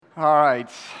All right.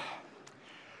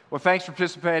 Well, thanks for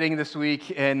participating this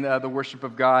week in the worship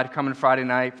of God. Coming Friday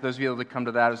night. For those of you that come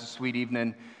to that, it was a sweet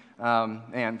evening.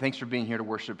 And thanks for being here to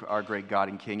worship our great God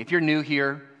and King. If you're new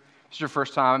here, this is your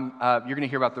first time, you're going to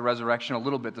hear about the resurrection a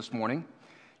little bit this morning.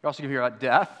 You're also going to hear about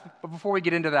death. But before we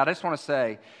get into that, I just want to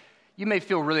say, you may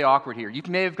feel really awkward here. You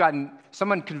may have gotten,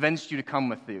 someone convinced you to come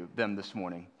with them this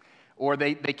morning. Or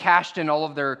they cashed in all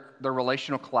of their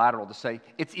relational collateral to say,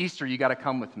 it's Easter, you got to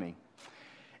come with me.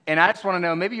 And I just want to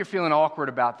know, maybe you're feeling awkward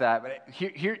about that, but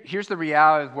here's the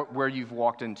reality of where you've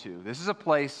walked into. This is a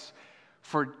place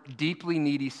for deeply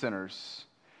needy sinners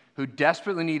who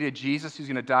desperately need a Jesus who's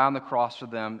going to die on the cross for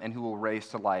them and who will raise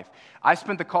to life. I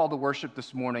spent the call to worship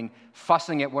this morning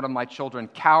fussing at one of my children,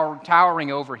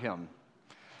 towering over him.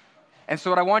 And so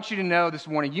what I want you to know this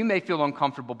morning, you may feel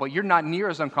uncomfortable, but you're not near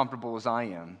as uncomfortable as I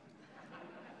am.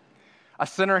 A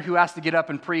sinner who has to get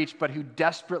up and preach, but who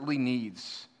desperately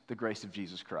needs the grace of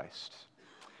Jesus Christ.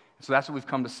 So that's what we've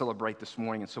come to celebrate this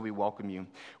morning, and so we welcome you.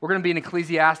 We're going to be in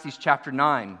Ecclesiastes chapter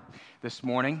 9 this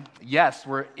morning. Yes,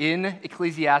 we're in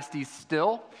Ecclesiastes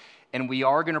still, and we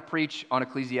are going to preach on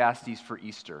Ecclesiastes for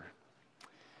Easter.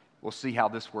 We'll see how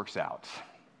this works out.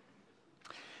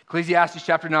 Ecclesiastes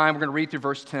chapter 9, we're going to read through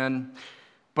verse 10.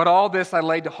 But all this I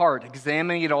laid to heart,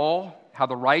 examining it all, how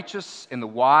the righteous and the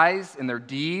wise and their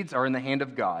deeds are in the hand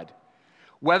of God.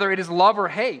 Whether it is love or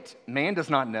hate, man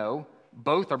does not know.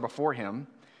 Both are before him.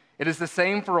 It is the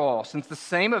same for all, since the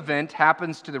same event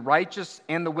happens to the righteous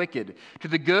and the wicked, to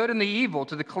the good and the evil,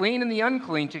 to the clean and the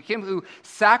unclean, to him who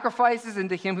sacrifices and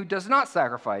to him who does not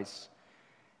sacrifice.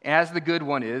 As the good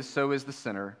one is, so is the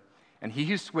sinner. And he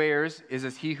who swears is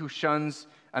as he who shuns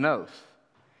an oath.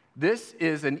 This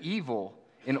is an evil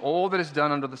in all that is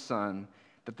done under the sun,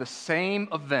 that the same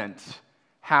event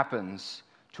happens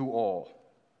to all.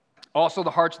 Also,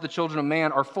 the hearts of the children of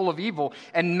man are full of evil,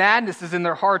 and madness is in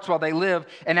their hearts while they live,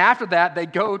 and after that they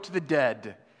go to the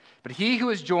dead. But he who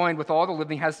is joined with all the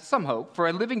living has some hope, for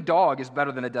a living dog is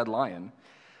better than a dead lion.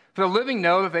 For the living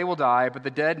know that they will die, but the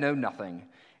dead know nothing,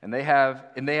 and they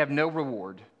have no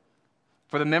reward.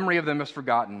 For the memory of them is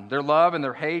forgotten. Their love and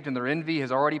their hate and their envy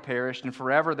has already perished, and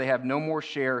forever they have no more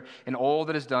share in all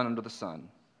that is done under the sun.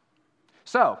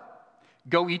 So,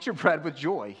 go eat your bread with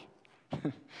joy.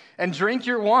 And drink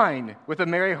your wine with a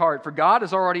merry heart, for God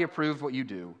has already approved what you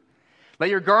do. Let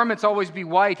your garments always be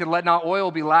white, and let not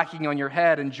oil be lacking on your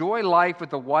head. Enjoy life with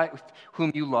the wife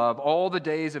whom you love, all the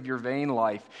days of your vain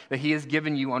life that he has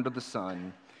given you under the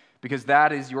sun, because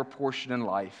that is your portion in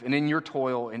life, and in your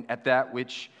toil, and at that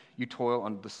which you toil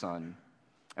under the sun.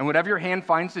 And whatever your hand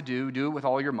finds to do, do it with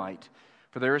all your might.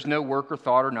 For there is no work or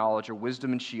thought or knowledge or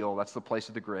wisdom in Sheol, that's the place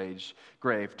of the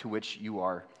grave to which you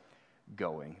are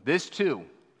going. This too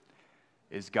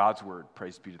is God's word.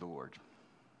 Praise be to the Lord.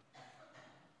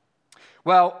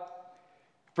 Well,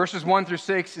 verses 1 through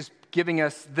 6 is giving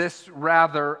us this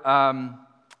rather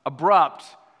abrupt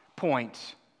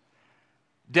point.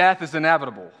 Death is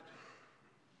inevitable.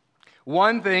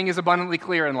 One thing is abundantly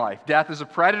clear in life. Death is a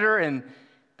predator, and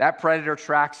that predator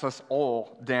tracks us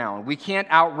all down. We can't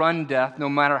outrun death no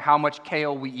matter how much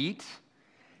kale we eat,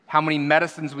 how many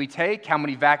medicines we take, how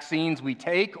many vaccines we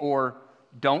take or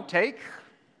don't take.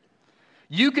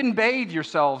 You can bathe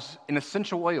yourselves in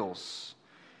essential oils,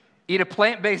 eat a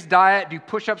plant-based diet, do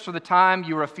push-ups for the time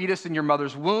you were a fetus in your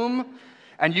mother's womb,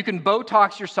 and you can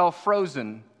Botox yourself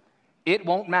frozen. It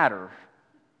won't matter.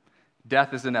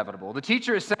 Death is inevitable. The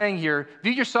teacher is saying here,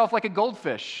 view yourself like a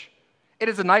goldfish. It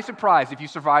is a nice surprise if you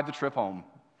survive the trip home.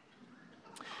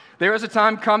 There is a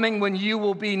time coming when you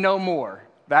will be no more.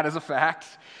 That is a fact.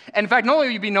 And in fact, not only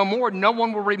will you be no more, no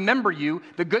one will remember you,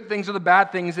 the good things or the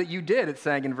bad things that you did, it's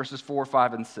saying in verses 4,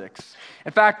 5, and 6.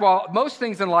 In fact, while most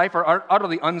things in life are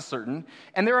utterly uncertain,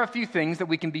 and there are a few things that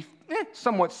we can be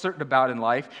somewhat certain about in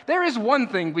life, there is one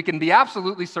thing we can be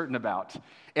absolutely certain about,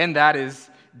 and that is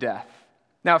death.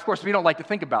 Now, of course, we don't like to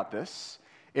think about this.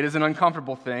 It is an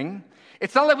uncomfortable thing.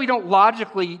 It's not that we don't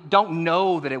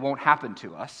know that it won't happen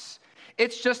to us.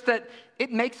 It's just that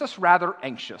it makes us rather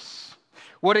anxious.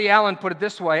 Woody Allen put it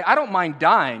this way: I don't mind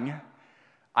dying,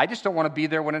 I just don't want to be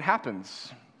there when it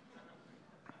happens.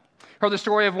 Heard the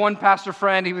story of one pastor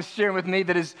friend. He was sharing with me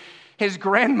that his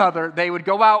grandmother, they would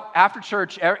go out after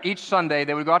church each Sunday,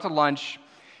 they would go out to lunch,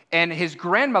 and his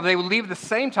grandmother, they would leave at the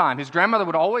same time. His grandmother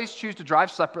would always choose to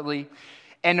drive separately,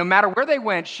 and no matter where they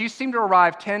went, she seemed to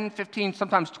arrive 10, 15,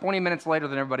 sometimes 20 minutes later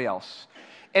than everybody else.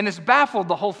 And this baffled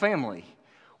the whole family.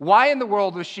 Why in the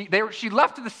world was she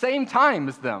left at the same time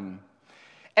as them?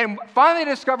 And finally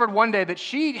discovered one day that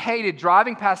she hated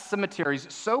driving past cemeteries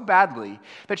so badly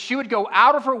that she would go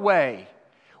out of her way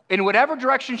in whatever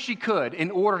direction she could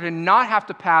in order to not have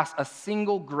to pass a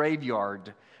single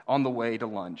graveyard on the way to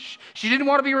lunch. She didn't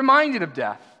want to be reminded of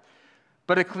death.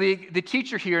 But the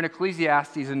teacher here in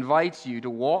Ecclesiastes invites you to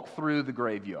walk through the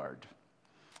graveyard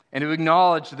and to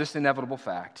acknowledge this inevitable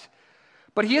fact.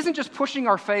 But he isn't just pushing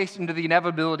our face into the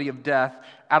inevitability of death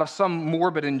out of some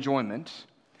morbid enjoyment.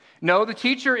 No, the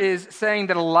teacher is saying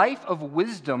that a life of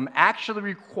wisdom actually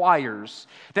requires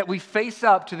that we face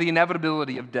up to the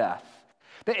inevitability of death.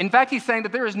 In fact, he's saying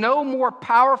that there is no more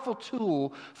powerful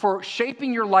tool for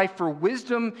shaping your life for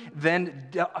wisdom than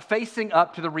facing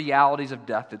up to the realities of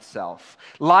death itself.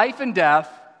 Life and death,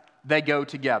 they go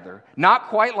together. Not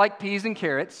quite like peas and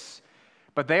carrots,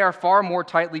 but they are far more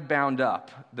tightly bound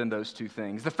up than those two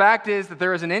things. The fact is that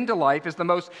there is an end to life is the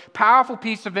most powerful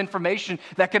piece of information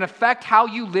that can affect how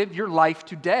you live your life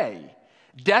today.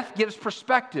 Death gives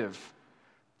perspective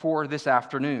for this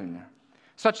afternoon.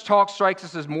 Such talk strikes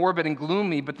us as morbid and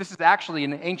gloomy, but this is actually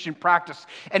an ancient practice.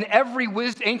 And every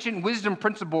ancient wisdom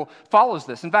principle follows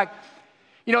this. In fact,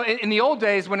 in the old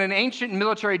days, when an ancient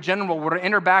military general would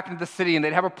enter back into the city and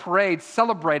they'd have a parade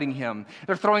celebrating him,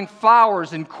 they're throwing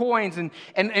flowers and coins and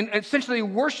essentially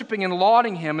worshiping and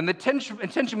lauding him, and the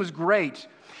intention was great.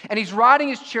 And he's riding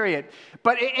his chariot.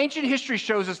 But ancient history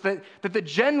shows us that the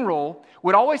general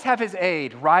would always have his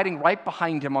aide riding right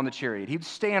behind him on the chariot. He'd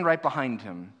stand right behind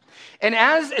him. And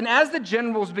as the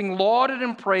general was being lauded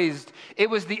and praised, it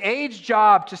was the aide's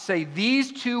job to say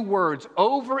these two words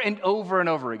over and over and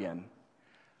over again.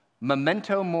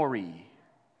 Memento mori.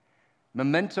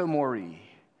 Memento mori.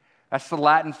 That's the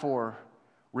Latin for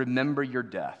remember your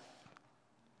death.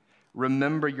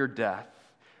 Remember your death.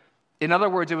 In other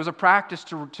words, it was a practice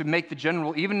to make the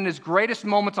general, even in his greatest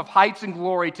moments of heights and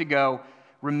glory, to go,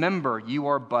 remember, you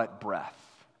are but breath.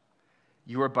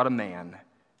 You are but a man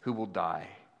who will die.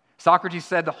 Socrates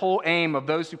said the whole aim of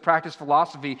those who practice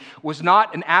philosophy was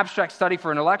not an abstract study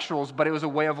for intellectuals, but it was a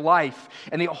way of life.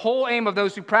 And the whole aim of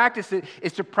those who practice it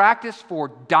is to practice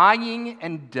for dying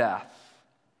and death.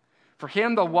 For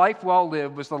him, the life well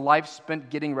lived was the life spent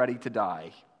getting ready to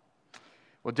die.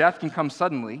 Well, death can come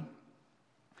suddenly,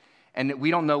 and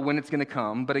we don't know when it's going to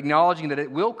come, but acknowledging that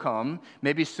it will come,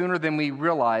 maybe sooner than we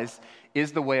realize,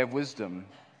 is the way of wisdom.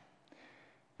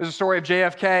 There's a story of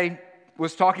JFK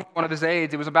was talking to one of his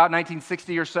aides. It was about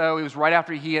 1960 or so. It was right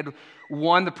after he had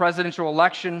won the presidential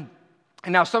election.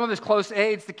 And now some of his close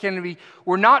aides to Kennedy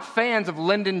were not fans of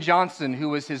Lyndon Johnson, who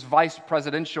was his vice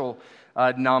presidential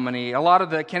nominee. A lot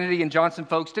of the Kennedy and Johnson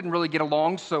folks didn't really get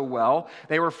along so well.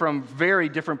 They were from very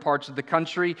different parts of the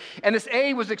country. And this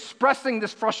aide was expressing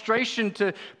this frustration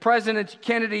to President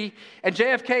Kennedy, and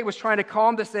JFK was trying to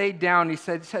calm this aide down. He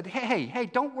said, hey,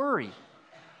 don't worry.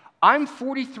 I'm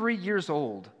 43 years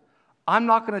old. I'm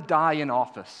not going to die in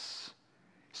office,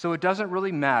 so it doesn't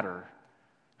really matter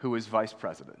who is vice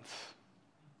president.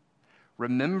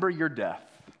 Remember your death.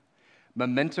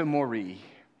 Memento mori.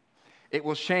 It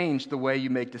will change the way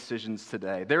you make decisions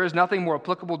today. There is nothing more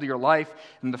applicable to your life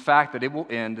than the fact that it will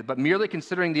end, but merely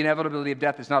considering the inevitability of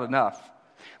death is not enough.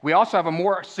 We also have a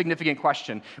more significant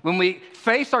question. When we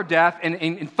face our death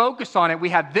and focus on it, we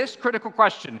have this critical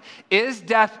question. Is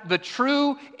death the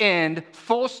true end,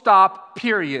 full stop,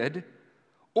 period,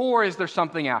 or is there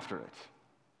something after it?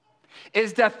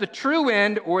 Is death the true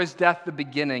end, or is death the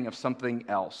beginning of something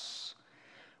else?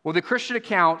 Well, the Christian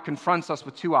account confronts us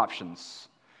with two options.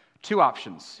 Two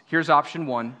options. Here's option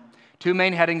one. Two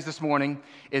main headings this morning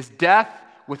is death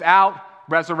without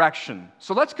resurrection.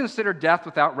 So let's consider death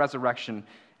without resurrection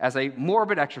as a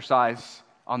morbid exercise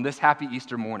on this happy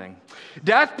Easter morning.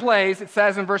 Death plays, it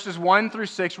says in verses 1 through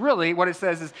 6, really what it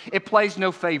says is it plays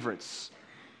no favorites.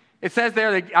 It says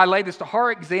there that I lay this to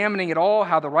heart, examining it all,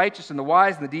 how the righteous and the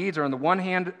wise and the deeds are in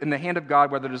the hand of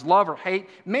God, whether it is love or hate,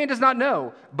 man does not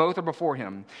know. Both are before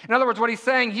him. In other words, what he's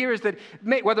saying here is that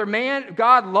whether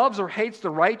God loves or hates the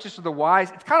righteous or the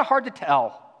wise, it's kind of hard to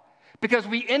tell because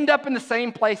we end up in the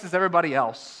same place as everybody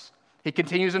else. He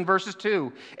continues in verses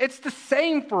 2. It's the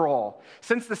same for all,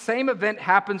 since the same event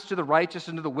happens to the righteous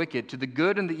and to the wicked, to the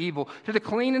good and the evil, to the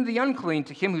clean and the unclean,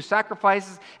 to him who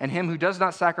sacrifices and him who does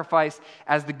not sacrifice.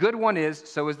 As the good one is,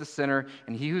 so is the sinner,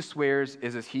 and he who swears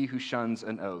is as he who shuns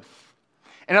an oath.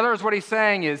 In other words, what he's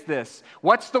saying is this.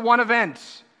 What's the one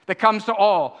event that comes to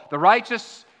all? The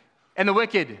righteous and the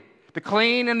wicked, the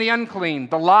clean and the unclean,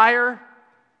 the liar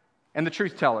and the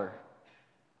truth teller.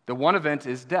 The one event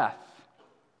is death.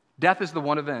 Death is the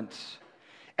one event.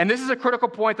 And this is a critical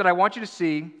point that I want you to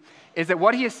see, is that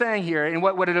what he is saying here, and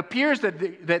what it appears that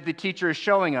the teacher is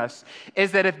showing us,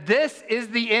 is that if this is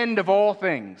the end of all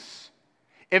things,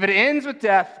 if it ends with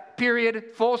death, period,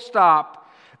 full stop,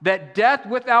 that death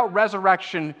without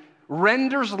resurrection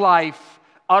renders life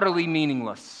utterly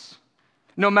meaningless,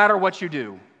 no matter what you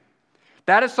do.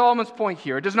 That is Solomon's point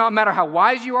here. It does not matter how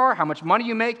wise you are, how much money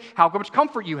you make, how much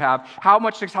comfort you have, how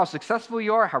successful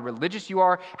you are, how religious you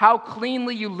are, how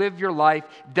cleanly you live your life.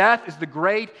 Death is the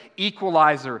great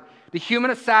equalizer. The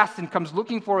human assassin comes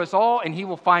looking for us all, and he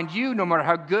will find you no matter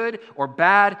how good or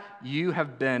bad you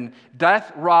have been.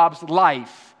 Death robs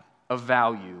life of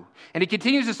value. And he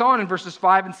continues this on in verses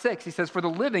 5 and 6. He says, "For the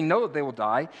living know that they will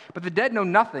die, but the dead know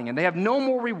nothing, and they have no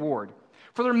more reward.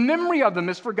 For their memory of them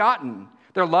is forgotten.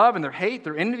 Their love and their hate,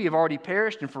 their envy have already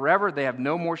perished, and forever they have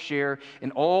no more share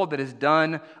in all that is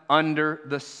done under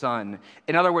the sun."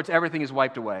 In other words, everything is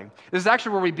wiped away. This is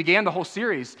actually where we began the whole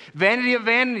series. Vanity of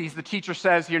vanities, the teacher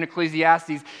says here in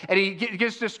Ecclesiastes. And he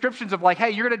gives descriptions of like,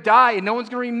 hey, you're going to die and no one's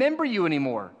going to remember you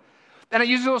anymore. And I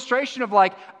use an illustration of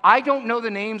like, I don't know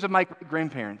the names of my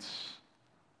grandparents.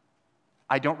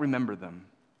 I don't remember them.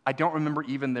 I don't remember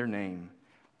even their name.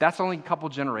 That's only a couple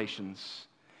generations.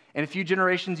 In a few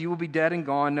generations, you will be dead and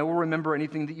gone. No one will remember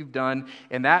anything that you've done,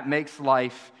 and that makes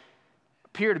life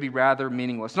appear to be rather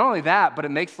meaningless. Not only that, but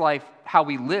it makes life, how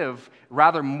we live,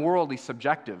 rather morally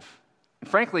subjective. And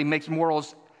frankly, makes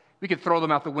morals, we could throw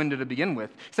them out the window to begin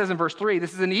with. It says in verse 3,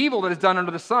 "This is an evil that is done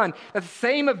under the sun, that the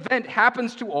same event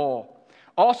happens to all.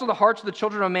 Also, the hearts of the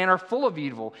children of man are full of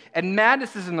evil, and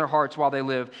madness is in their hearts while they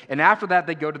live, and after that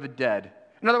they go to the dead."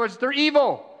 In other words, they're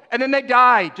evil. And then they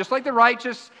die, just like the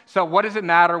righteous. So what does it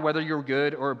matter whether you're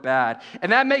good or bad? And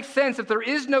that makes sense. If there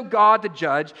is no God to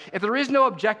judge, if there is no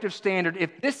objective standard,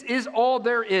 if this is all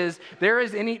there is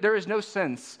no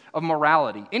sense of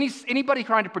morality. Anybody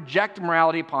trying to project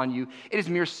morality upon you, it is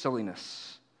mere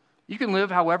silliness. You can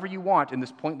live however you want in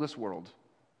this pointless world.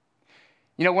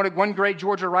 You know, one great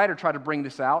Georgia writer tried to bring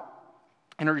this out.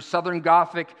 In her Southern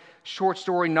Gothic short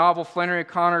story novel, Flannery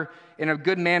O'Connor, in A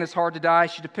Good Man is Hard to Die,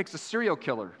 she depicts a serial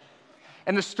killer.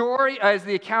 And the story is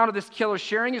the account of this killer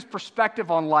sharing his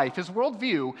perspective on life, his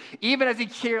worldview, even as he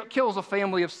kills a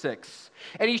family of 6.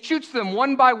 And he shoots them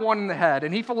one by one in the head.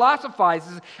 And he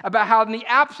philosophizes about how in the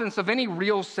absence of any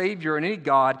real Savior and any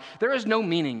God, there is no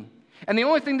meaning. And the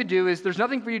only thing to do is there's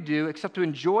nothing for you to do except to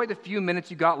enjoy the few minutes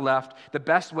you got left the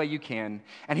best way you can.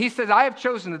 And he says, I have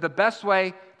chosen that the best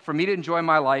way for me to enjoy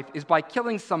my life is by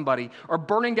killing somebody or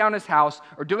burning down his house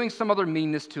or doing some other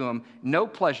meanness to him. No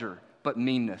pleasure but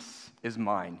meanness is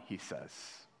mine, he says.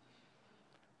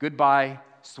 Goodbye,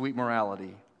 sweet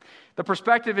morality. The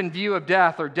perspective and view of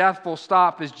death, or death full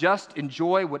stop, is just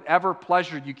enjoy whatever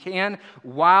pleasure you can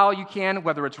while you can,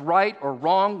 whether it's right or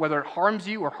wrong, whether it harms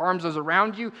you or harms those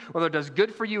around you, whether it does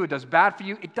good for you or does bad for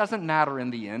you. It doesn't matter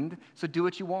in the end, so do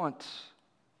what you want.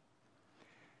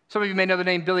 Some of you may know the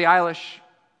name Billie Eilish.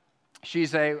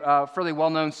 She's a fairly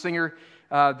well-known singer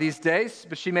these days,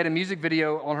 but she made a music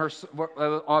video on her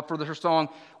for her song,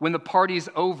 "When the Party's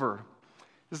Over."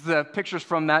 This is the pictures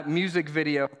from that music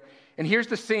video. And here's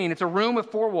the scene. It's a room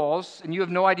with 4 walls, and you have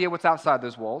no idea what's outside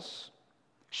those walls.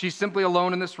 She's simply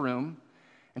alone in this room,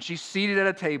 and she's seated at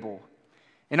a table.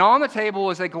 And on the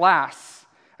table is a glass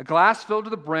filled to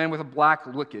the brim with a black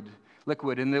liquid,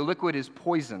 and the liquid is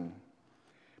poison.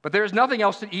 But there is nothing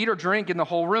else to eat or drink in the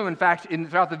whole room. In fact,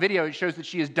 throughout the video, it shows that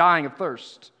she is dying of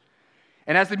thirst.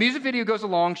 And as the music video goes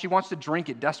along, she wants to drink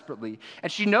it desperately.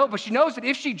 But she knows that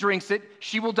if she drinks it,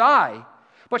 she will die.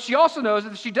 But she also knows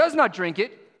that if she does not drink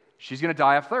it, she's going to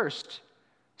die of thirst.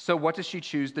 So what does she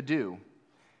choose to do?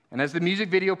 And as the music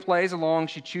video plays along,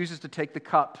 she chooses to take the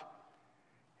cup,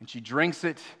 and she drinks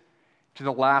it to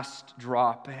the last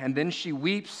drop. And then she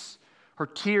weeps, her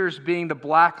tears being the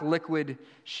black liquid.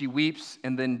 She weeps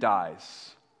and then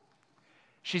dies.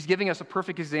 She's giving us a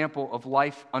perfect example of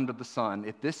life under the sun.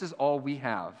 If this is all we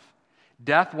have,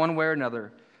 death one way or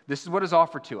another, this is what is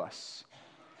offered to us.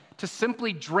 To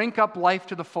simply drink up life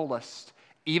to the fullest,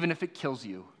 even if it kills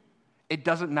you. It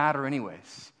doesn't matter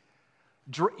anyways.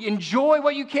 Enjoy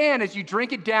what you can as you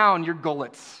drink it down your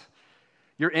gullets.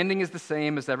 Your ending is the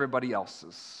same as everybody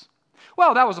else's.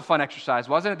 Well, that was a fun exercise,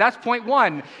 wasn't it? That's point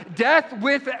 1. Death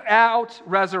without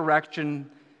resurrection.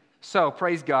 So,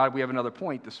 praise God, we have another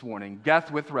point this morning. Death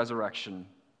with resurrection.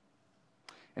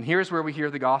 And here's where we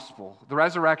hear the gospel. The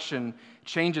resurrection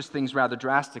changes things rather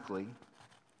drastically.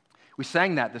 We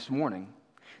sang that this morning.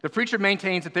 The preacher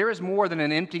maintains that there is more than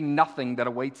an empty nothing that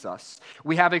awaits us.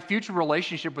 We have a future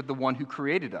relationship with the one who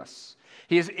created us.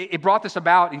 It brought this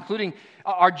about, including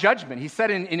our judgment. He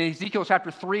said in Ezekiel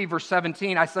chapter 3, verse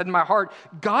 17, I said in my heart,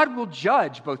 God will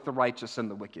judge both the righteous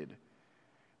and the wicked.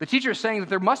 The teacher is saying that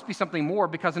there must be something more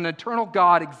because an eternal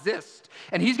God exists,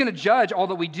 and he's going to judge all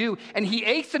that we do. And he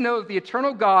aches to know that the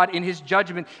eternal God in his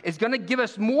judgment is going to give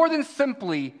us more than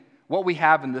simply what we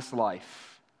have in this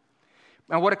life.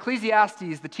 Now, what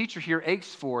Ecclesiastes, the teacher here,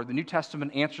 aches for, the New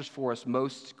Testament answers for us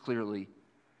most clearly.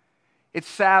 It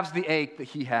salves the ache that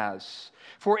he has.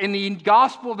 For in the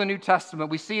gospel of the New Testament,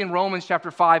 we see in Romans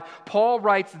chapter 5, Paul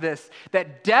writes this,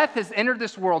 that death has entered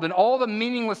this world and all the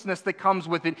meaninglessness that comes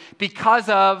with it because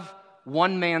of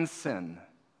one man's sin.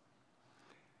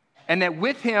 And that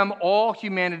with him, all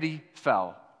humanity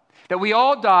fell. That we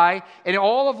all die, and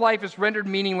all of life is rendered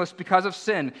meaningless because of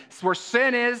sin. So where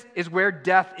sin is where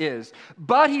death is.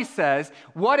 But he says,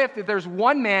 what if there's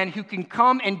one man who can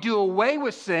come and do away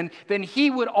with sin, then he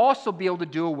would also be able to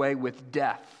do away with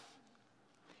death.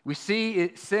 We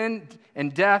see sin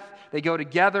and death, they go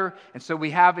together, and so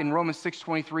we have in Romans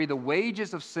 6:23, the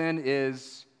wages of sin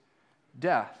is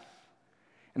death.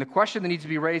 And the question that needs to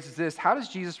be raised is this: how does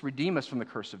Jesus redeem us from the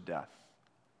curse of death?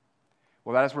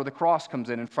 Well, that is where the cross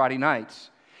comes in Friday nights.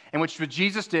 And what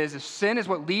Jesus did, if sin is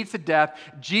what leads to death,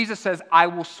 Jesus says, I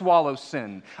will swallow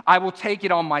sin. I will take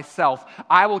it on myself.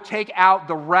 I will take out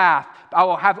the wrath. I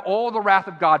will have all the wrath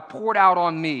of God poured out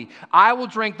on me. I will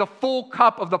drink the full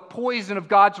cup of the poison of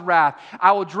God's wrath.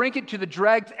 I will drink it to the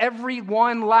dregs, every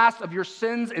one last of your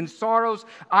sins and sorrows.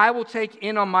 I will take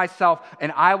in on myself,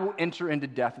 and I will enter into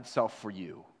death itself for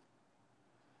you.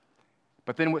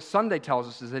 But then what Sunday tells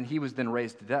us is that he was then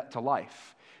raised to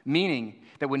life, meaning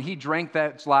that when he drank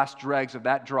that last dregs of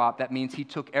that drop, that means he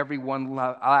took every one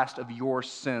last of your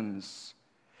sins.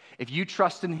 If you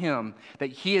trust in him, that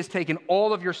he has taken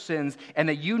all of your sins and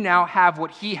that you now have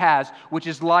what he has, which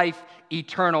is life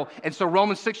eternal. And so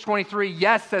Romans 6:23,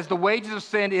 yes, says the wages of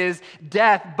sin is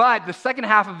death, but the second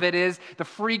half of it is the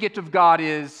free gift of God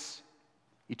is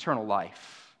eternal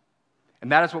life.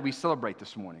 And that is what we celebrate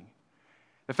this morning.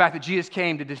 The fact that Jesus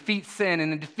came to defeat sin,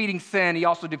 and in defeating sin, he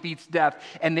also defeats death,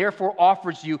 and therefore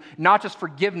offers you not just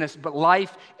forgiveness, but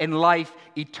life and life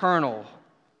eternal.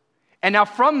 And now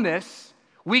from this,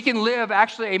 we can live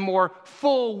actually a more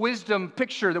full wisdom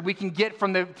picture that we can get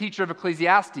from the teacher of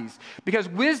Ecclesiastes. Because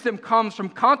wisdom comes from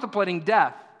contemplating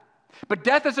death. But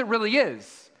death as it really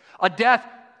is, a death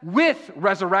with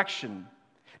resurrection.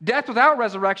 Death without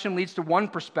resurrection leads to one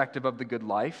perspective of the good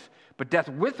life, but death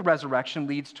with resurrection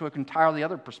leads to an entirely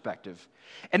other perspective.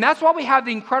 And that's why we have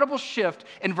the incredible shift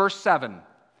in verse 7.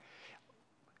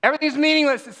 Everything's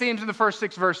meaningless, it seems, in the first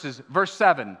 6 verses. Verse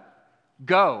 7,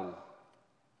 go.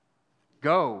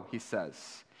 Go, he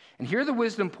says. And here are the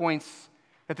wisdom points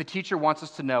that the teacher wants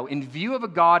us to know. In view of a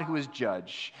God who is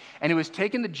judge, and who has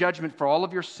taken the judgment for all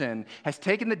of your sin, has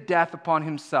taken the death upon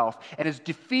himself, and has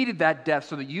defeated that death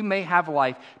so that you may have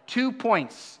life. 2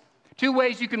 points. 2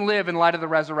 ways you can live in light of the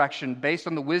resurrection based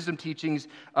on the wisdom teachings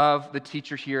of the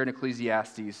teacher here in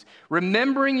Ecclesiastes.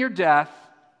 Remembering your death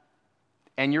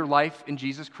and your life in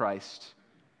Jesus Christ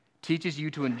teaches you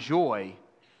to enjoy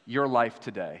your life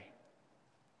today.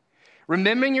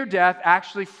 Remembering your death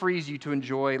actually frees you to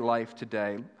enjoy life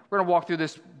today. We're going to walk through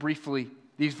this briefly,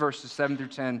 these verses 7 through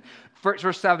 10.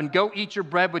 Verse 7, go eat your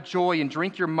bread with joy and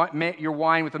drink your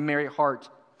wine with a merry heart.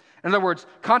 In other words,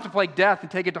 contemplate death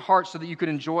and take it to heart so that you can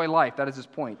enjoy life. That is his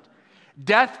point.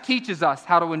 Death teaches us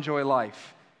how to enjoy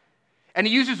life. And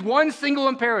he uses one single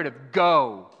imperative,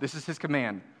 go. This is his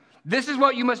command. This is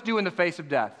what you must do in the face of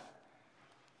death.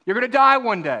 You're going to die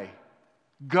one day.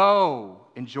 Go,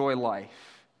 enjoy life.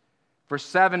 Verse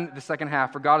 7, the second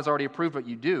half, for God has already approved what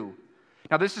you do.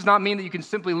 Now, this does not mean that you can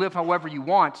simply live however you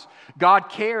want. God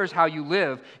cares how you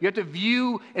live. You have to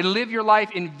view and live your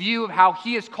life in view of how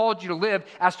he has called you to live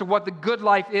as to what the good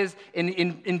life is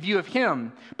in view of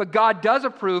him. But God does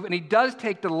approve, and he does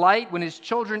take delight when his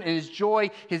children and his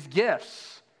joy, his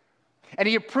gifts. And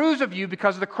he approves of you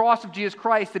because of the cross of Jesus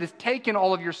Christ that has taken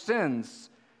all of your sins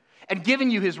and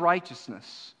given you his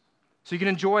righteousness so you can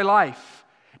enjoy life.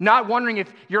 Not wondering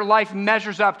if your life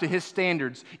measures up to his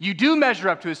standards. You do measure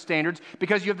up to his standards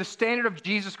because you have the standard of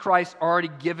Jesus Christ already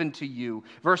given to you.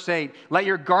 Verse 8, let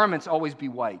your garments always be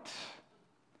white.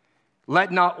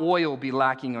 Let not oil be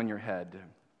lacking on your head.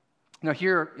 Now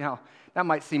here, that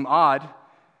might seem odd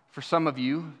for some of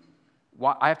you.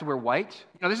 Why, I have to wear white?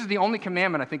 This is the only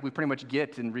commandment I think we pretty much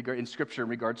get in Scripture in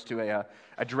regards to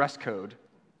a dress code.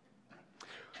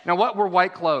 Now what were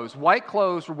white clothes? White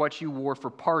clothes were what you wore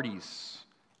for parties.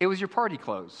 It was your party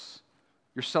clothes,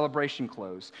 your celebration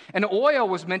clothes. And oil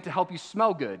was meant to help you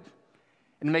smell good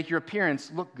and make your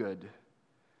appearance look good.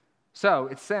 So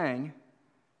it's saying,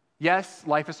 yes,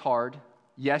 life is hard.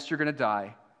 Yes, you're going to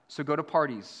die. So go to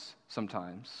parties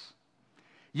sometimes.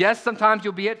 Yes, sometimes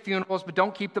you'll be at funerals, but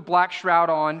don't keep the black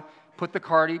shroud on. Put the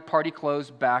party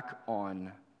clothes back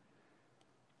on.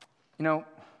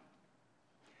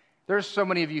 There's so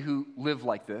many of you who live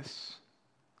like this,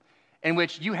 in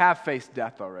which you have faced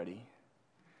death already.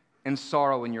 and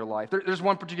sorrow in your life. There's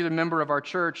one particular member of our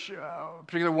church, a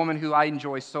particular woman who I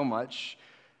enjoy so much.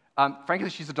 Frankly,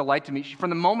 she's a delight to me. From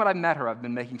the moment I met her, I've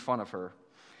been making fun of her.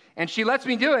 And she lets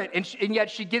me do it, and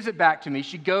yet she gives it back to me.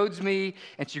 She goads me,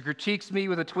 and she critiques me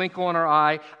with a twinkle in her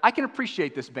eye. I can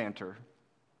appreciate this banter.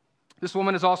 This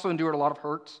woman has also endured a lot of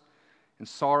hurt and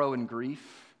sorrow and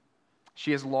grief.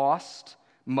 She has lost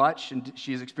much, and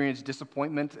she has experienced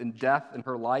disappointment and death in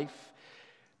her life.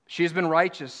 She has been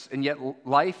righteous, and yet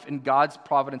life in God's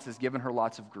providence has given her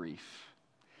lots of grief.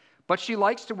 But she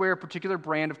likes to wear a particular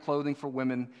brand of clothing for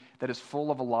women that is full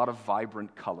of a lot of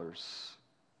vibrant colors.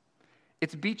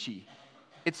 It's beachy.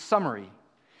 It's summery.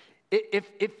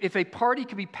 If a party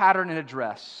could be patterned in a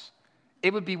dress,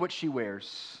 it would be what she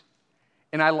wears.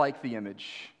 And I like the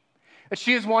image. That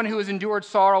she is one who has endured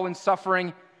sorrow and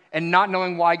suffering and not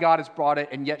knowing why God has brought it,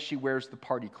 and yet she wears the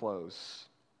party clothes.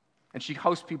 And she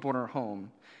hosts people in her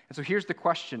home. And so here's the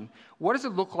question. What does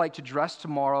it look like to dress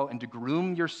tomorrow and to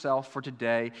groom yourself for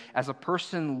today as a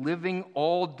person living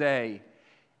all day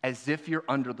as if you're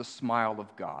under the smile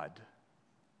of God?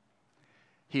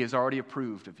 He has already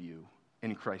approved of you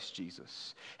in Christ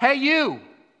Jesus. Hey, you!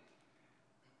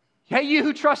 Hey, you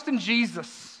who trust in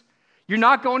Jesus. You're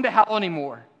not going to hell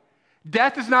anymore.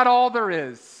 Death is not all there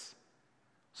is.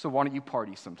 So why don't you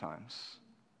party sometimes?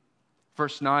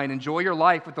 Verse 9, enjoy your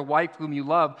life with the wife whom you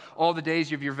love all the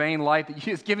days of your vain life that he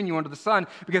has given you under the sun,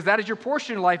 because that is your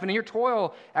portion in life and in your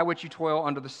toil at which you toil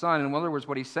under the sun. In other words,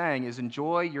 what he's saying is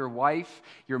enjoy your wife,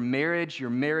 your marriage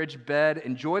bed.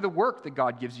 Enjoy the work that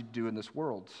God gives you to do in this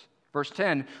world. Verse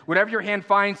 10, whatever your hand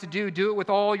finds to do it with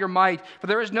all your might, for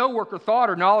there is no work or thought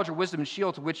or knowledge or wisdom and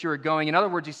shield to which you are going. In other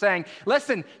words, he's saying,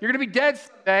 listen, you're going to be dead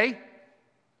someday,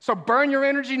 so burn your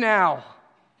energy now.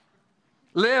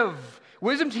 Live.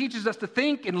 Wisdom teaches us to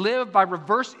think and live by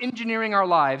reverse engineering our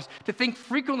lives, to think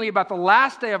frequently about the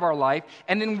last day of our life,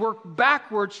 and then work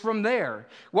backwards from there.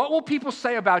 What will people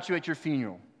say about you at your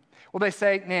funeral? Well, they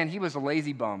say, man, he was a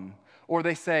lazy bum. Or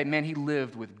they say, man, he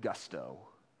lived with gusto.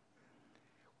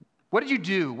 What did you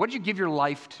do? What did you give your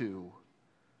life to?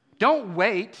 Don't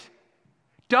wait.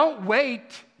 Don't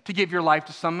wait to give your life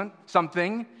to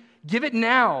something. Give it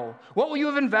now. What will you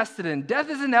have invested in?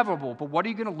 Death is inevitable, but what are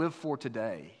you going to live for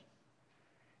today?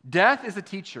 Death is a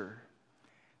teacher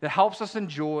that helps us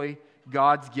enjoy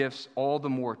God's gifts all the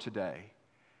more today.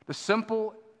 The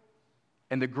simple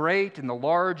and the great and the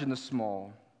large and the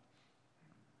small.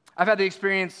 I've had the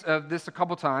experience of this a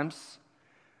couple times.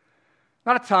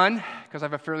 Not a ton, because I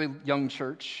have a fairly young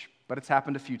church, but it's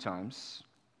happened a few times.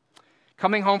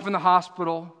 Coming home from the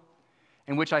hospital,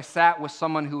 in which I sat with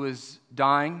someone who was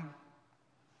dying,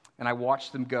 and I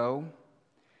watched them go.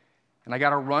 And I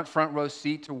got a front row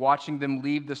seat to watching them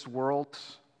leave this world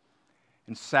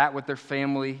and sat with their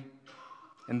family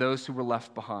and those who were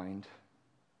left behind.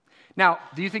 Now,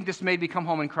 do you think this made me come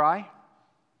home and cry?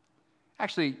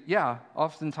 Actually, yeah,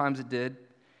 oftentimes it did.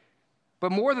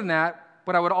 But more than that,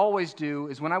 what I would always do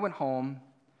is when I went home,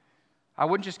 I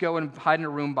wouldn't just go and hide in a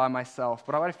room by myself,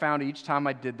 but what I found each time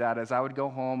I did that is I would go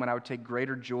home and I would take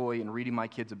greater joy in reading my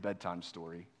kids a bedtime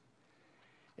story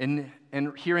and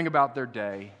hearing about their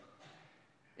day,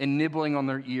 and nibbling on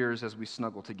their ears as we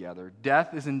snuggle together.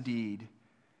 Death is indeed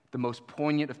the most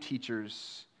poignant of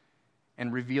teachers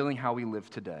and revealing how we live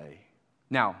today.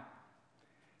 Now,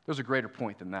 there's a greater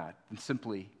point than that, than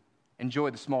simply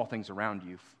enjoy the small things around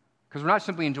you, because we're not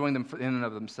simply enjoying them in and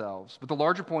of themselves. But the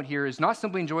larger point here is not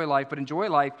simply enjoy life, but enjoy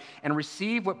life and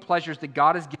receive what pleasures that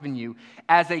God has given you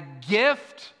as a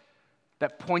gift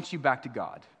that points you back to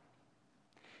God,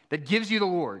 that gives you the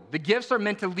Lord. The gifts are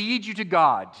meant to lead you to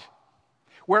God,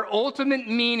 where ultimate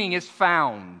meaning is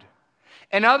found.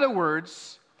 In other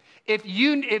words,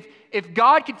 if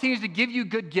God continues to give you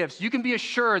good gifts, you can be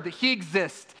assured that he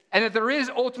exists and that there is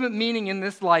ultimate meaning in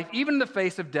this life, even in the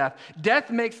face of death. Death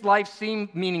makes life seem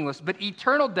meaningless, but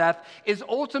eternal death is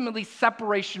ultimately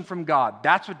separation from God.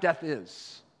 That's what death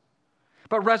is.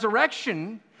 But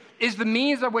resurrection is the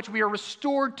means by which we are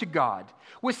restored to God.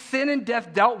 With sin and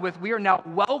death dealt with, we are now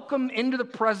welcomed into the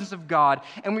presence of God,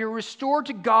 and we are restored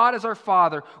to God as our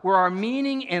Father, where our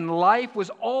meaning in life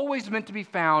was always meant to be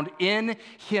found in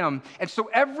him. And so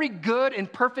every good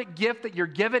and perfect gift that you're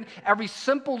given, every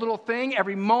simple little thing,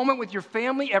 every moment with your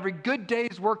family, every good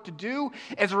day's work to do,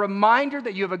 is a reminder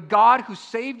that you have a God who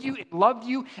saved you, and loved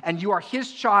you, and you are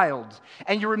his child.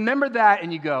 And you remember that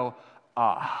and you go,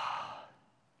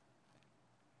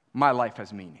 my life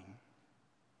has meaning.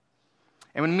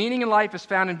 And when meaning in life is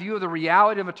found in view of the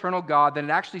reality of eternal God, then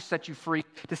it actually sets you free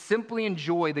to simply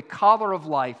enjoy the color of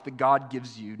life that God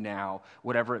gives you now,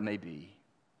 whatever it may be.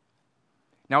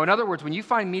 Now, in other words, when you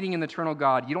find meaning in the eternal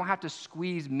God, you don't have to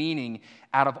squeeze meaning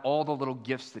out of all the little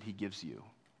gifts that he gives you.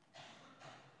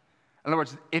 In other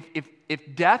words,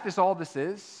 if death is all this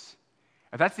is,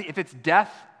 if it's death,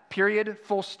 period,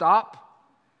 full stop,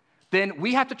 then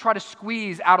we have to try to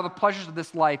squeeze out of the pleasures of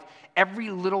this life every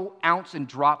little ounce and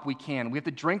drop we can. We have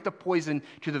to drink the poison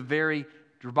to the very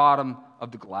bottom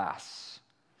of the glass.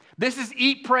 This is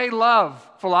eat, pray, love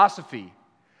philosophy.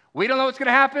 We don't know what's going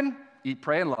to happen. Eat,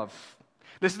 pray, and love.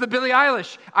 This is the Billie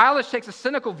Eilish. Eilish takes a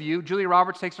cynical view. Julia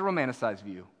Roberts takes a romanticized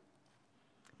view.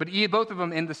 But both of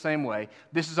them end the same way.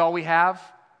 This is all we have.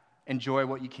 Enjoy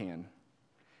what you can.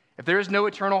 If there is no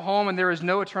eternal home and there is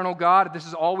no eternal God, if this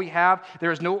is all we have,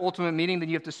 there is no ultimate meaning, then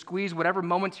you have to squeeze whatever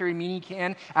momentary meaning you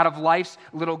can out of life's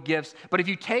little gifts. But if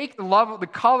you take the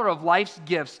color of life's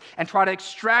gifts and try to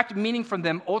extract meaning from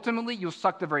them, ultimately you'll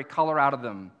suck the very color out of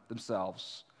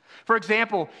themselves. For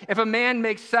example, if a man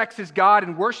makes sex his God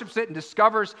and worships it and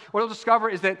discovers, what he'll discover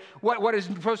is that what is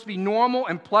supposed to be normal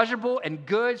and pleasurable and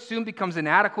good soon becomes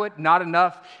inadequate, not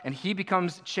enough, and he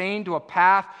becomes chained to a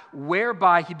path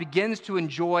whereby he begins to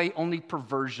enjoy only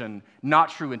perversion, not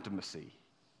true intimacy,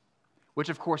 which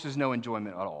of course is no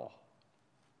enjoyment at all.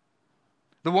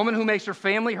 The woman who makes her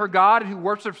family her God and who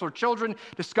worships her children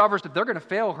discovers that they're going to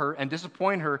fail her and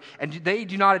disappoint her, and they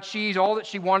do not achieve all that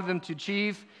she wanted them to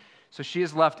achieve. So she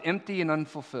is left empty and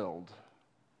unfulfilled.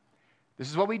 This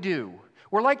is what we do.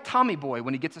 We're like Tommy Boy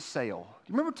when he gets a sale.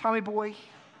 Do you remember Tommy Boy?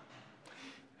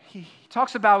 He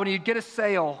talks about when you get a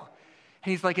sale, and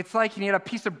he's like, it's like he had a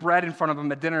piece of bread in front of him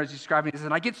at dinner as he's describing it. He says,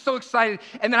 and I get so excited,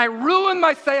 and then I ruin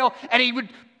my sale, and he would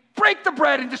break the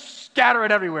bread and just scatter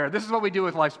it everywhere. This is what we do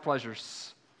with life's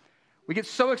pleasures. We get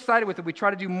so excited with it, we try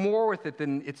to do more with it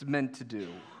than it's meant to do.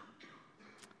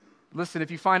 Listen,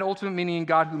 if you find ultimate meaning in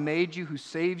God who made you, who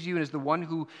saves you, and is the one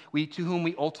to whom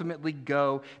we ultimately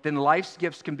go, then life's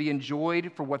gifts can be enjoyed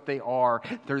for what they are.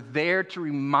 They're there to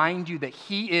remind you that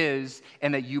he is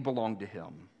and that you belong to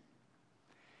him.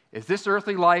 Is this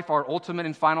earthly life our ultimate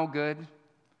and final good?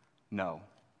 No.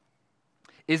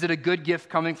 Is it a good gift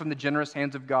coming from the generous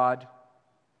hands of God?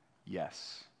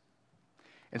 Yes.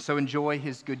 And so enjoy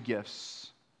his good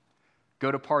gifts.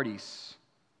 Go to parties.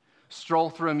 Stroll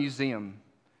through a museum.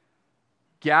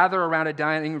 Gather around a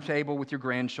dining room table with your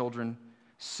grandchildren.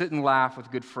 Sit and laugh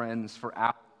with good friends for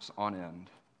hours on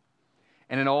end.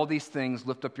 And in all these things,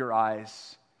 lift up your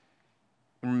eyes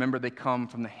and remember they come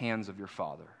from the hands of your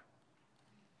Father.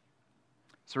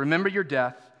 So remember your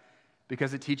death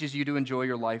because it teaches you to enjoy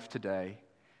your life today,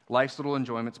 life's little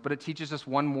enjoyments, but it teaches us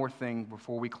one more thing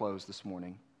before we close this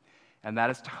morning, and that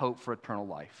is to hope for eternal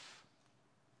life.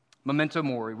 Memento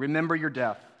mori, remember your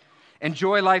death.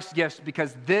 Enjoy life's gifts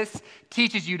because this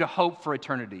teaches you to hope for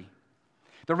eternity.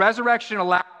 The resurrection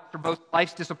allows for both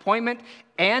life's disappointment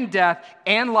and death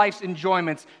and life's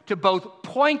enjoyments to both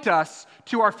point us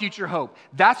to our future hope.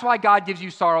 That's why God gives you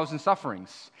sorrows and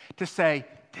sufferings, to say,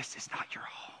 this is not your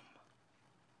home.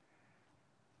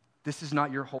 This is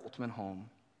not your ultimate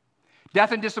home.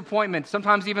 Death and disappointment,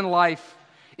 sometimes even life,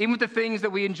 even with the things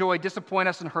that we enjoy, disappoint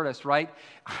us and hurt us, right?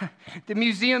 The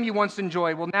museum you once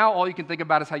enjoyed, well, now all you can think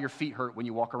about is how your feet hurt when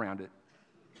you walk around it.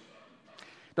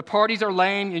 The parties are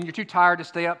lame and you're too tired to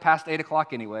stay up past 8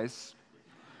 o'clock anyways.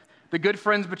 The good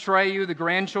friends betray you. The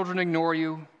grandchildren ignore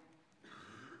you.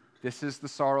 This is the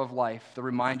sorrow of life to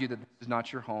remind you that this is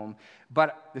not your home.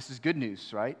 But this is good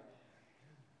news, right?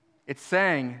 It's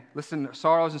saying, listen,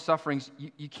 sorrows and sufferings,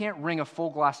 you can't wring a full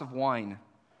glass of wine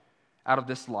out of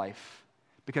this life,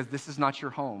 because this is not your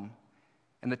home,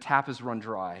 and the tap is run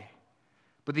dry.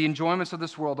 But the enjoyments of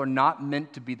this world are not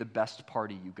meant to be the best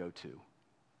party you go to.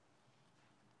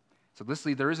 So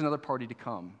listen, there is another party to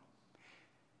come,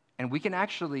 and we can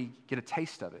actually get a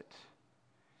taste of it.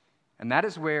 And that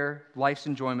is where life's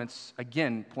enjoyments,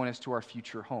 again, point us to our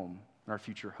future home and our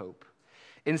future hope.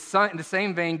 In the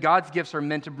same vein, God's gifts are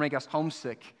meant to make us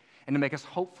homesick and to make us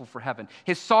hopeful for heaven.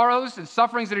 His sorrows and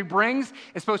sufferings that he brings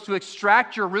is supposed to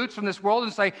extract your roots from this world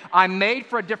and say, I'm made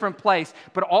for a different place.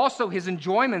 But also his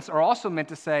enjoyments are also meant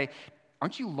to say,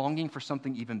 aren't you longing for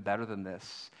something even better than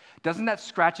this? Doesn't that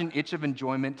scratch an itch of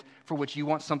enjoyment for which you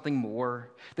want something more?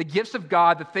 The gifts of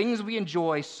God, the things we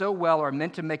enjoy so well, are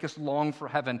meant to make us long for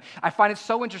heaven. I find it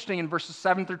so interesting in verses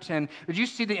 7 through 10. Did you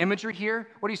see the imagery here?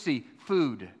 What do you see?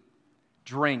 Food,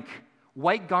 drink,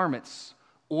 white garments,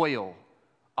 oil,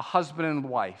 a husband and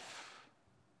wife.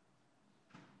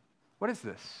 What is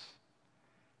this?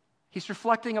 He's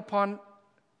reflecting upon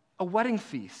a wedding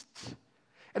feast.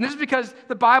 And this is because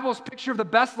the Bible's picture of the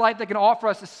best life they can offer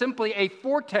us is simply a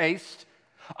foretaste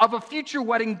of a future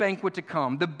wedding banquet to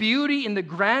come, the beauty and the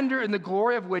grandeur and the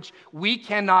glory of which we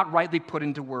cannot rightly put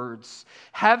into words.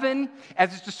 Heaven,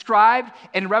 as it's described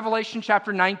in Revelation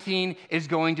chapter 19, is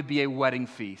going to be a wedding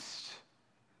feast,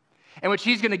 in which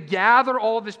he's going to gather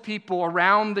all of his people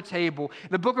around the table.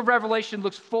 The book of Revelation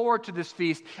looks forward to this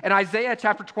feast, and Isaiah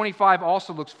chapter 25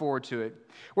 also looks forward to it,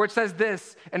 where it says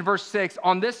this in verse 6,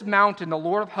 "On this mountain the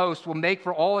Lord of hosts will make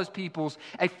for all his peoples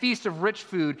a feast of rich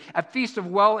food, a feast of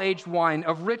well-aged wine,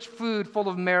 of rich food full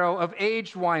of marrow, of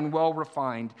aged wine well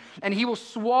refined. And he will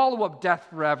swallow up death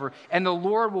forever, and the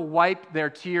Lord will wipe their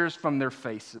tears from their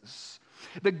faces."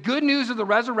 The good news of the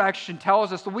resurrection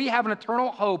tells us that we have an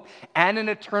eternal hope and an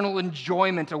eternal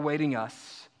enjoyment awaiting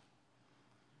us.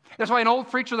 That's why an old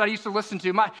preacher that I used to listen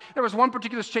to, there was one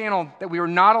particular channel that we were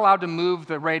not allowed to move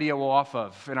the radio off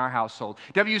of in our household.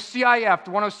 WCIF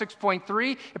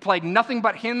 106.3, it played nothing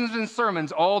but hymns and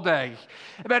sermons all day.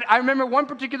 But I remember one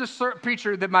particular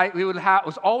preacher that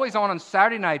was always on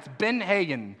Saturday nights, Ben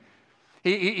Hagin.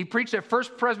 He preached at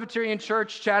First Presbyterian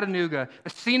Church, Chattanooga, the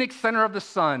scenic center of the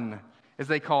sun, as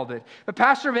they called it. But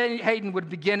Pastor Hayden would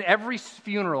begin every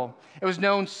funeral, it was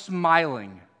known,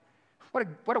 smiling. What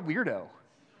a weirdo.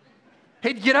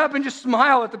 He'd get up and just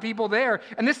smile at the people there.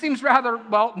 And this seems rather,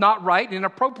 not right and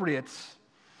inappropriate.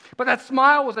 But that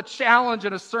smile was a challenge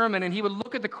in a sermon, and he would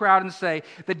look at the crowd and say,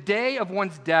 "The day of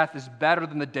one's death is better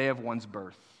than the day of one's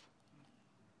birth."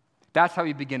 That's how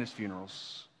he'd begin his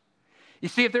funerals. You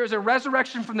see, if there is a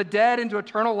resurrection from the dead into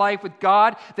eternal life with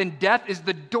God, then death is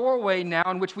the doorway now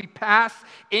in which we pass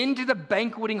into the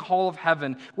banqueting hall of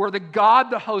heaven, where the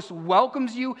God, the host,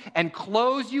 welcomes you and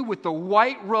clothes you with the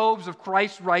white robes of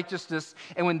Christ's righteousness.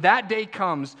 And when that day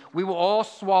comes, we will all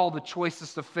swallow the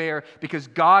choicest of fare, because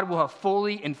God will have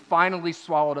fully and finally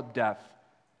swallowed up death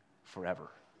forever.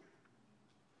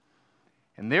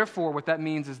 And therefore, what that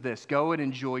means is this: go and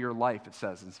enjoy your life, it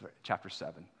says in chapter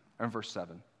 7, or in verse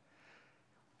 7.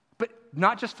 But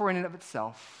not just for in and of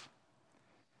itself,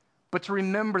 but to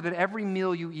remember that every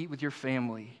meal you eat with your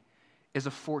family is a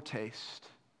foretaste,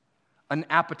 an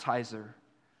appetizer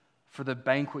for the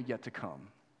banquet yet to come.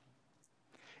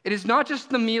 It is not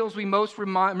just the meals we most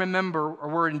remember or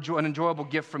were an enjoyable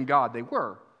gift from God. They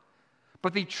were.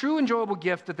 But the true enjoyable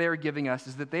gift that they are giving us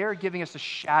is that they are giving us a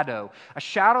shadow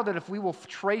that if we will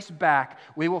trace back,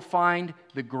 we will find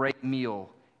the great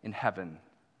meal in heaven.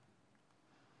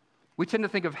 We tend to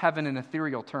think of heaven in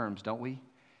ethereal terms, don't we?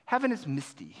 Heaven is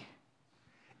misty.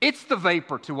 It's the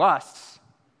vapor to us.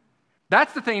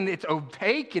 That's the thing. It's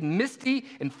opaque and misty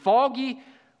and foggy,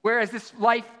 whereas this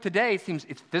life today seems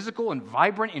it's physical and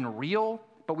vibrant and real,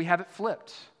 but we have it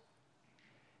flipped.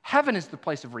 Heaven is the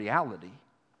place of reality.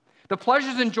 The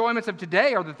pleasures and enjoyments of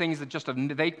today are the things that just a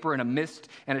vapor and a mist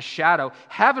and a shadow.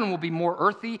 Heaven will be more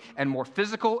earthy and more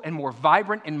physical and more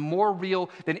vibrant and more real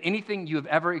than anything you have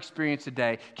ever experienced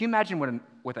today. Can you imagine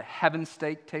what a heaven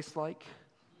steak tastes like?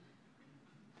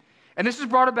 And this is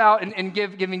brought about and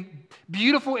giving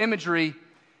beautiful imagery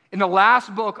in the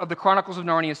last book of the Chronicles of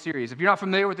Narnia series. If you're not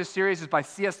familiar with this series, it's by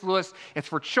C.S. Lewis. It's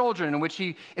for children, in which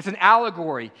it's an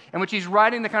allegory, in which he's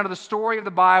writing the story of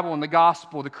the Bible and the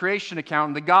gospel, the creation account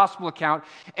and the gospel account,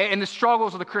 and the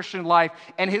struggles of the Christian life.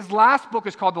 And his last book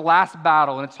is called The Last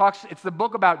Battle, and it's the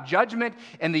book about judgment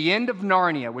and the end of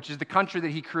Narnia, which is the country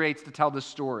that he creates to tell this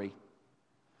story.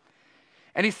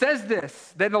 And he says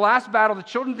this, that in the last battle, the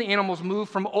children of the animals moved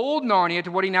from old Narnia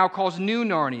to what he now calls new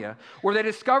Narnia, where they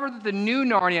discovered that the new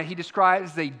Narnia he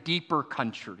describes as a deeper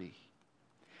country,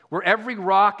 where every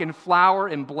rock and flower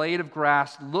and blade of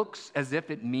grass looks as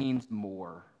if it means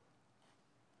more,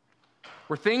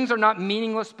 where things are not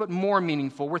meaningless but more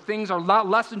meaningful, where things are not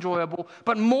less enjoyable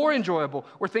but more enjoyable,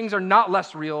 where things are not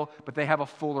less real but they have a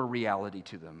fuller reality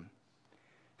to them.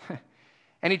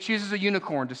 And he chooses a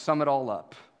unicorn to sum it all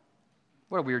up.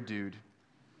 What a weird dude.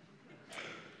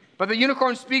 But the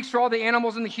unicorn speaks for all the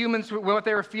animals and the humans what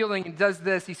they were feeling, and does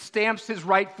this. He stamps his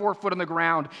right forefoot on the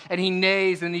ground, and he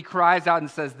neighs, and he cries out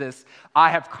and says this: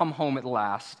 "I have come home at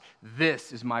last.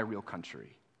 This is my real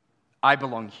country. I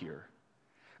belong here.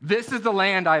 This is the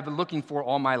land I have been looking for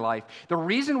all my life." The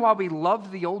reason why we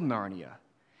loved the old Narnia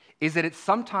is that it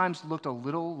sometimes looked a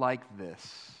little like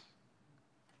this.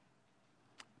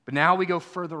 But now we go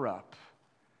further up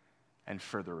and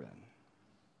further in.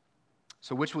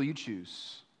 So which will you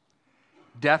choose?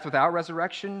 Death without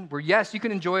resurrection, where yes, you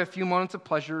can enjoy a few moments of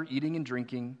pleasure, eating and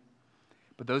drinking,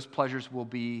 but those pleasures will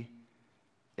be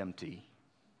empty.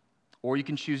 Or you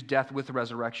can choose death with the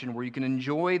resurrection, where you can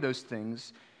enjoy those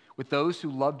things with those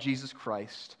who love Jesus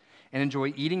Christ and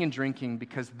enjoy eating and drinking,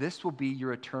 because this will be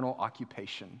your eternal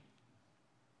occupation.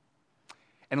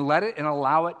 And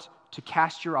allow it to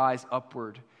cast your eyes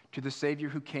upward to the Savior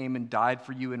who came and died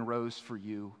for you and rose for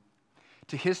you,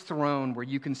 to his throne where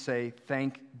you can say,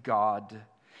 thank God.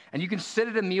 And you can sit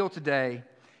at a meal today,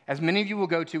 as many of you will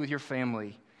go to with your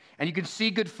family, and you can see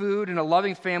good food and a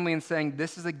loving family and saying,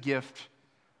 this is a gift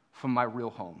from my real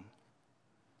home,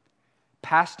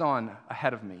 passed on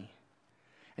ahead of me.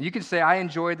 And you can say, I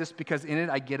enjoy this because in it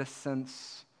I get a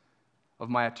sense of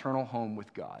my eternal home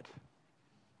with God.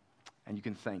 And you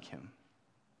can thank him.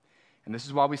 And this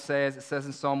is why we say, as it says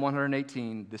in Psalm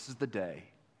 118, this is the day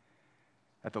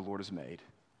that the Lord has made.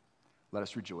 Let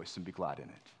us rejoice and be glad in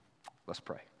it. Let's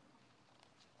pray.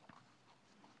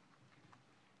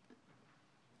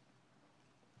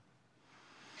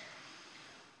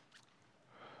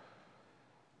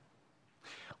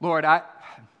 Lord,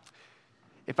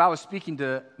 if I was speaking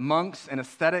to monks and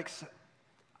ascetics,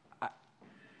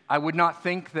 I would not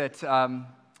think that,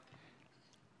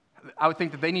 I would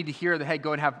think that they need to hear that, hey,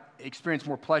 go and experience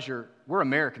more pleasure. We're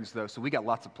Americans, though, so we got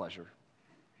lots of pleasure.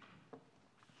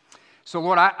 So,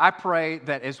 Lord, I pray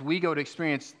that as we go to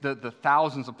experience the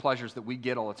thousands of pleasures that we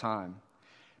get all the time,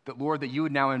 that, Lord, that you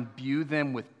would now imbue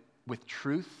them with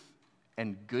truth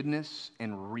and goodness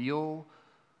and real.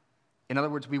 In other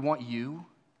words, we want you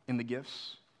in the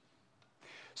gifts.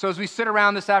 So as we sit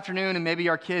around this afternoon and maybe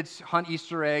our kids hunt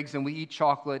Easter eggs and we eat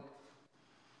chocolate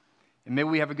and maybe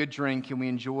we have a good drink and we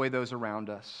enjoy those around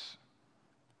us,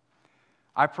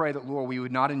 I pray that, Lord, we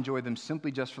would not enjoy them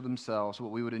simply just for themselves, but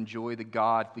we would enjoy the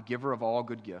God, the giver of all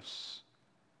good gifts.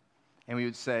 And we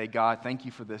would say, God, thank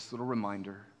you for this little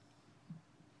reminder.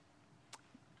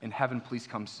 In heaven, please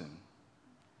come soon.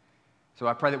 So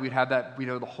I pray that we'd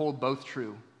hold both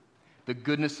true, the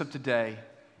goodness of today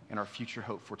and our future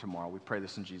hope for tomorrow. We pray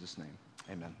this in Jesus' name.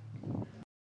 Amen.